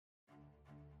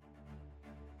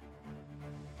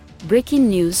Breaking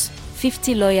news,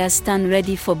 50 lawyers stand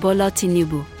ready for Bola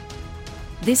Tinubu.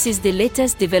 This is the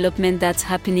latest development that's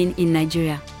happening in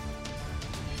Nigeria.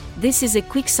 This is a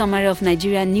quick summary of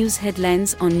Nigeria news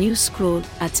headlines on Newscroll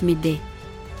at midday.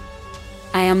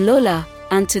 I am Lola,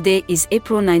 and today is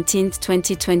April 19,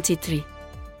 2023.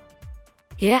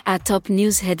 Here are top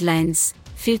news headlines,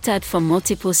 filtered from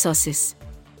multiple sources.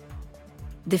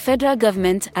 The federal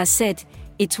government has said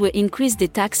it will increase the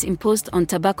tax imposed on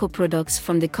tobacco products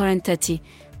from the current 30%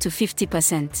 to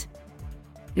 50%.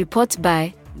 Report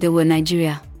by The World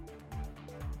Nigeria.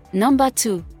 Number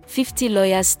 2, 50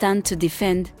 lawyers stand to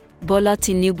defend Bola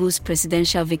Tinubu's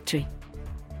presidential victory.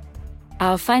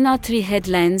 Our final 3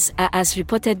 headlines are as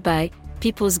reported by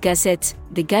People's Gazette,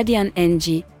 The Guardian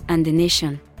NG, and The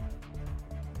Nation.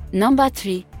 Number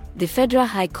 3, the Federal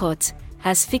High Court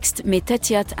has fixed May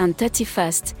 30th and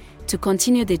 31st to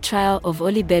continue the trial of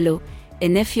Ali Bello, a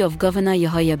nephew of Governor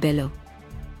Yahaya Bello.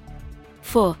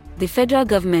 4. The federal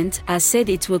government has said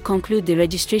it will conclude the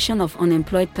registration of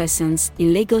unemployed persons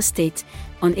in Lagos State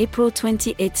on April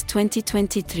 28,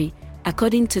 2023,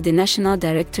 according to the National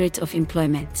Directorate of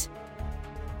Employment.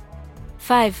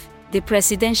 5. The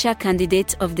presidential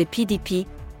candidate of the PDP,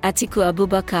 Atiku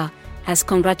Abubakar, has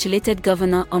congratulated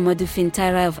Governor Ahmadu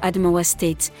Fintiri of Adamawa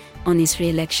State on his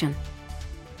re-election.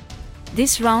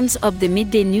 This rounds up the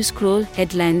Midday Newscroll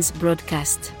headlines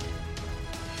broadcast.